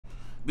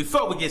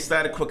Before we get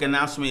started, quick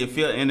announcement. If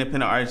you're an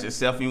independent artist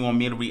yourself and you want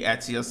me to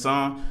react to your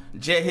song,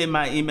 just hit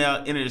my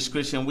email in the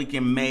description. We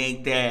can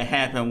make that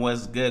happen.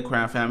 What's good,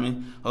 Crown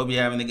Family? Hope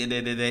you're having a good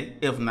day today.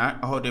 If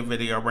not, I hope the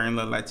video bring a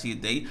little light to your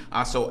day.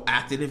 Also,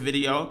 after the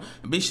video,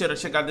 be sure to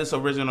check out this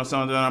original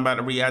song that I'm about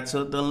to react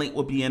to. The link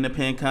will be in the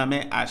pinned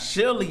comment. I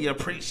surely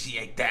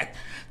appreciate that.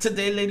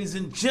 Today, ladies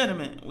and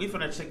gentlemen, we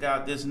finna check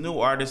out this new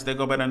artist that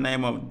go by the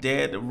name of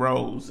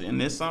Deadrose.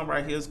 And this song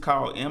right here is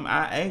called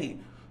M.I.A.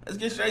 Let's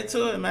get straight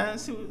to it, man.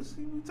 See what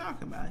we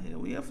talking about here.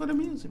 We here for the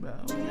music, bro.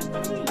 We here for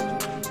the music.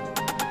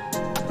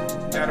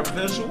 Got a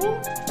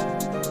visual.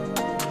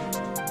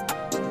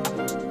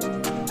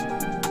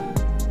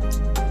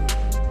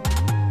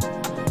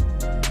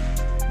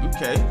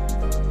 Okay.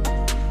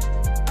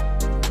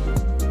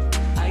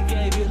 I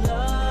gave you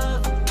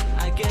love,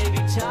 I gave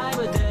you time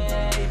of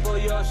day,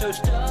 but you're so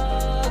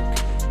stuck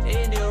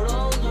in your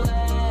old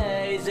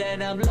ways,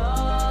 and I'm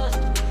lost.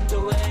 The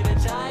way the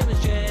time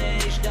has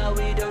changed, now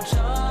we don't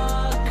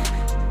talk.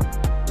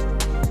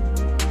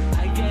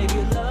 I gave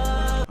you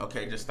love.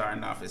 Okay, just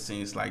starting off, it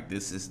seems like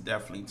this is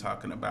definitely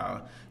talking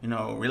about, you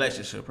know,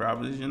 relationship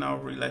problems. You know,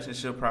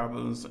 relationship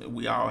problems,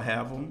 we all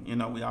have them. You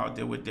know, we all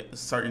deal with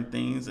certain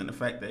things, and the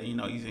fact that, you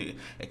know, he's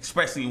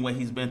expressing what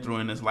he's been through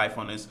in his life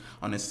on this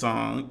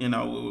song. You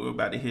know, we're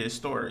about to hear his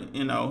story.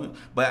 You know,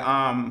 but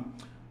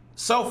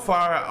so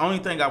far, only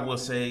thing I will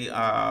say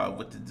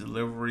with the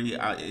delivery,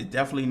 it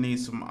definitely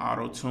needs some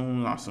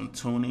auto-tune or some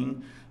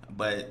tuning.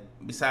 But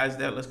besides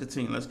that, let's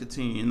continue,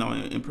 you know,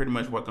 and pretty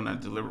much work on that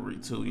delivery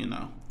too, you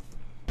know.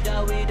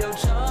 Now we don't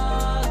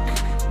talk.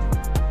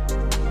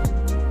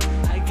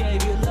 I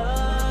gave you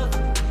love,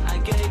 I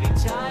gave you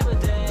time of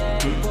day,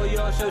 but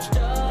you're so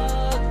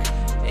stuck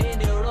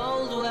in your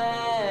old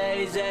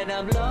ways, and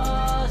I'm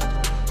lost.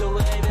 The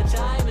way the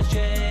time has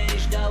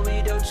changed, now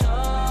we don't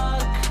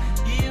talk.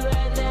 You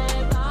and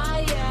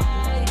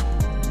M.I.A.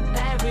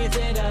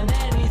 Everything and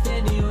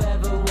anything you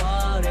ever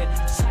wanted.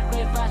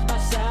 Sacrifice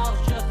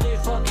myself just to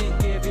fucking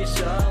give you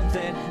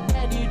something.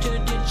 Then you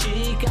turned your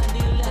cheek and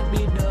you let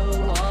me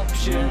know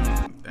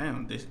option.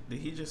 Damn, did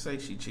he just say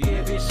she cheated?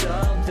 Give you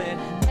something.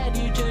 Then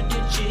you turned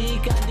your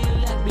cheek and you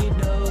let me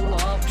know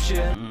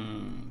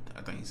option.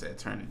 I think he said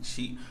turn the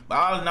cheek. But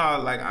all in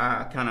all, like,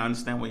 I kind of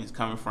understand where he's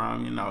coming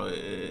from. You know,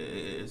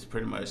 it's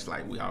pretty much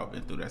like we all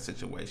been through that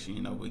situation.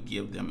 You know, we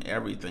give them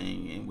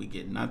everything and we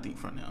get nothing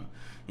from them.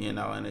 You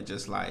know, and it's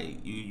just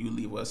like you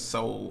leave us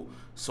so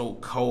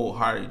cold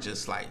hearted,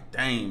 just like,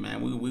 dang,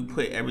 man, we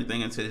put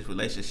everything into this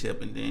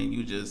relationship and then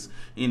you just,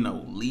 you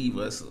know, leave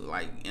us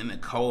like in the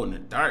cold and the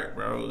dark,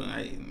 bro.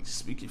 Like,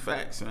 speak your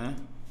facts,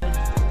 man.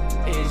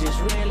 Is this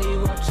really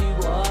what you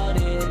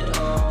wanted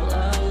all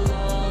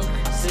along?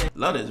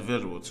 Love this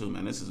visual too,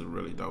 man. This is a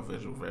really dope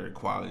visual, very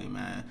quality,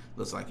 man.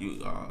 Looks like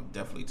you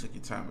definitely took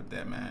your time with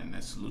that, man.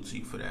 And salute to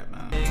you for that,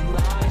 man. Sing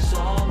my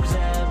songs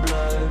and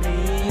blow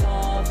me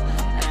off.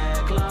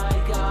 Act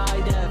like I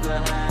never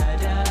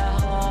had a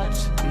heart.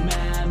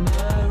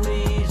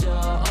 Memories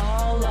are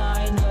all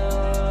I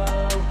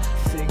know.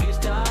 Think it's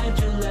time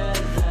to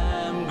let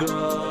them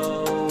go.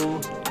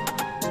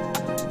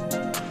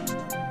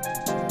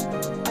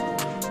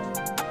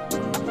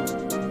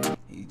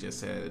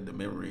 Said the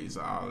memories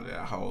are all that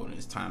I hold and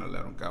it's time to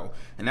let them go.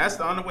 And that's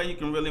the only way you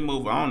can really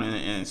move on,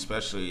 and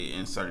especially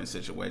in certain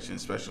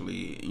situations,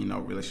 especially, you know,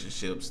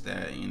 relationships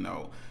that, you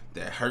know,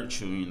 that hurt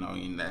you, you know,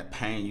 in that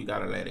pain, you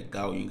gotta let it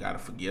go. You gotta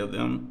forgive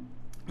them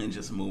and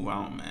just move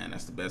on, man.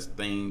 That's the best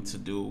thing to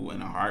do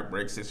in a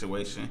heartbreak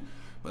situation.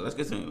 But let's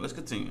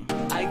continue.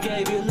 I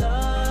gave you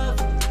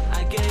love,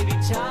 I gave you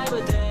time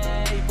of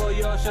day, but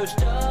you're so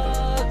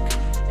stuck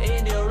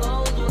in your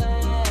old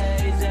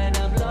ways, and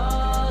I'm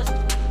lost.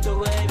 The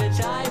way the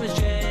time has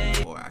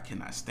changed. Boy, I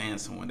cannot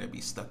stand someone that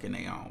be stuck in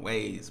their own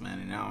ways, man,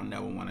 and I don't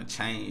never want to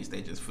change.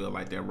 They just feel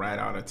like they're right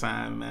all the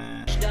time,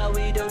 man. Now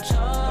we don't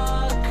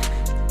talk.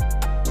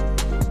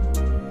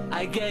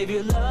 I gave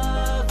you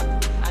love,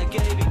 I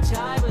gave you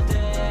time of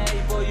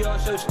day, but you're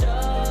so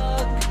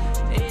stuck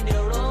in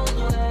your old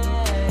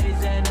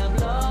ways, and I'm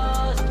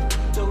lost.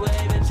 The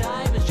way the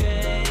time has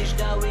changed,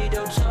 now we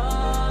don't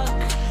talk.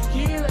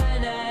 You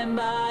and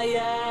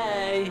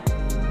M.I.A.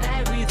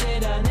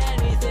 Everything and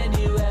anything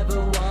you ever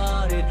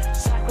wanted.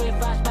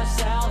 Sacrifice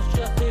myself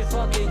just to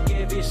fucking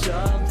give you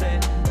something.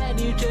 Then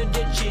you turned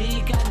your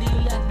cheek and you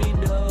let me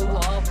know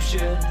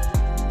option.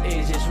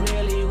 Is this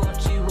really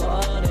what you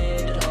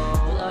wanted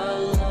all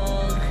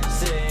along?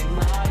 Sing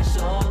my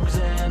songs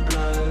and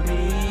blow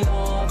me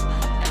off.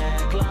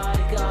 Act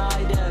like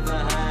I never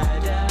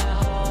had a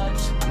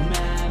heart.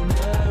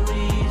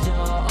 Memories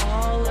are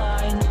all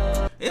I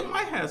know. It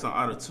might have some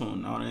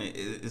auto-tune on it.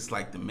 It's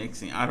like the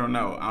mixing. I don't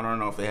know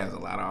if it has a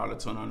lot of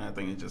auto-tune on it. I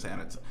think it just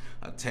had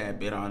a tad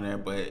bit on there,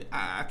 but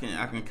I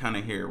can kind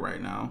of hear it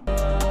right now.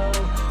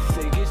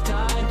 Think it's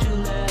time to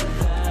let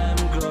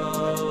them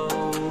go.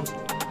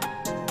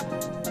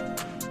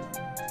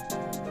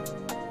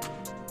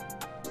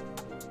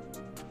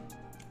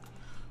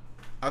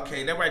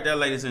 Okay, that right there,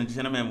 ladies and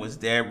gentlemen, was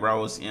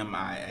Deadrose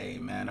M.I.A,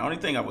 man. The only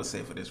thing I would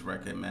say for this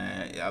record,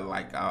 man,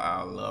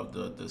 I love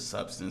the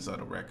substance of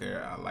the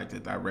record. I like the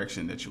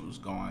direction that you was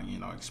going, you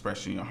know,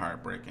 expressing your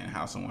heartbreak and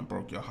how someone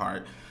broke your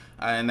heart.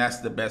 And that's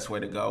the best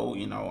way to go.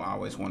 You know, I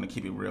always want to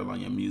keep it real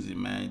on your music,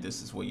 man.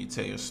 This is where you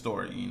tell your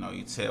story. You know,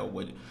 you tell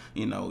what,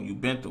 you know,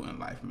 you've been through in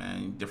life,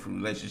 man. Different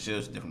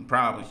relationships, different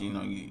problems. You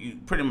know, you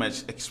pretty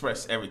much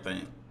express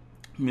everything.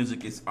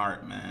 Music is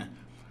art, man.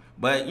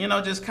 But, you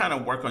know, just kind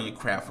of work on your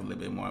craft a little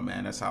bit more,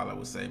 man. That's all I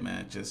would say,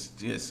 man.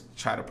 Just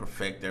try to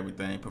perfect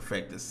everything,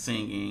 perfect the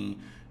singing,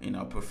 you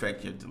know,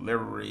 perfect your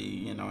delivery,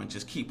 you know, and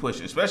just keep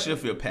pushing, especially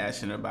if you're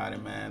passionate about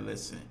it, man.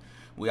 Listen,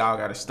 we all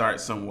got to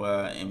start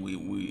somewhere, and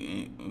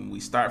we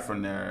start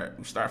from there.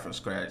 We start from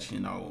scratch,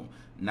 you know,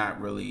 not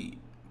really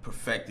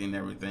perfecting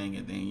everything,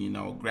 and then, you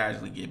know,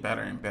 gradually get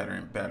better and better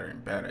and better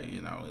and better.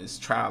 You know, it's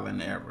trial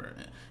and error,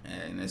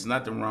 and there's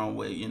nothing wrong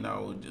with, you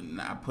know,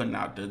 not putting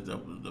out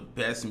the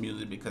best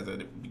music, because at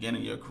the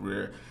beginning of your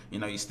career, you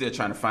know, you're still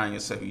trying to find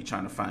yourself, you're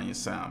trying to find your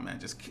sound,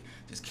 man. Just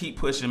keep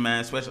pushing,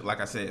 man. Especially,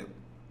 like I said,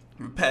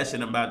 I'm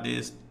passionate about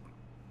this,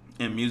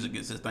 and music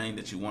is the thing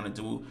that you want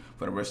to do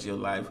for the rest of your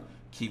life.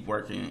 Keep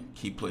working,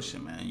 keep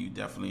pushing, man. You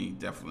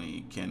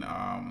definitely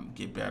can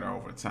get better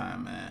over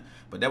time, man.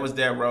 But that was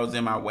Deadrose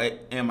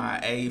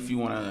M.I.A. If you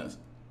want to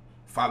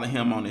follow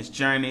him on his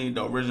journey,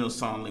 the original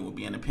song link will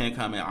be in the pinned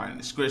comment or in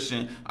the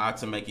description.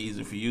 To make it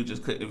easier for you,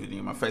 just click the video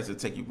in my face. It'll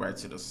take you right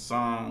to the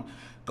song.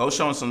 Go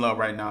show him some love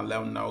right now.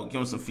 Let him know.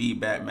 Give him some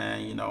feedback,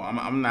 man. You know,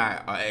 I'm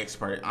not an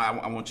expert. I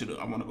want to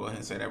go ahead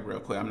and say that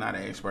real quick. I'm not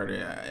an expert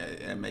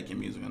at making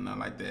music or nothing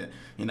like that.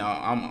 You know,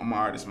 I'm an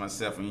artist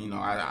myself, and, you know,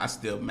 I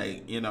still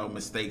make, you know,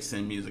 mistakes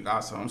in music.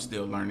 Also, I'm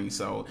still learning.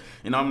 So,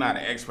 you know, I'm not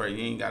an expert.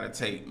 You ain't got to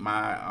take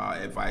my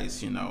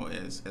advice, you know,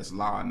 as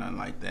law or nothing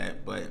like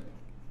that. But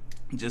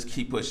just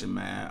keep pushing,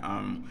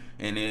 man.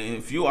 And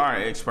if you are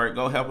an expert,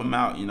 go help him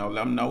out. You know,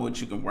 let him know what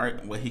he can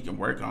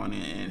work on,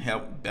 and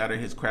help better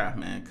his craft,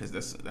 man. Because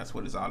that's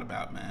what it's all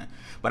about, man.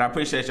 But I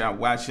appreciate y'all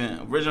watching.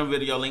 Original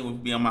video link will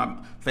be on my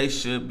face.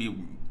 Should be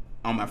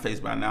on my face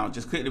by now.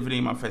 Just click the video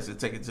in my face to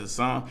take it to the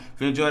song.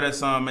 If you enjoy that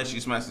song, make sure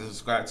you smash and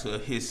subscribe to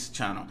his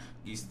channel.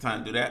 Give you some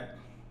time to do that.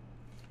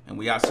 And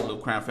we out.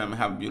 Salute, Crown Family.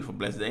 Have a beautiful,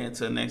 blessed day.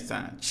 Until next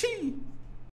time. Chee.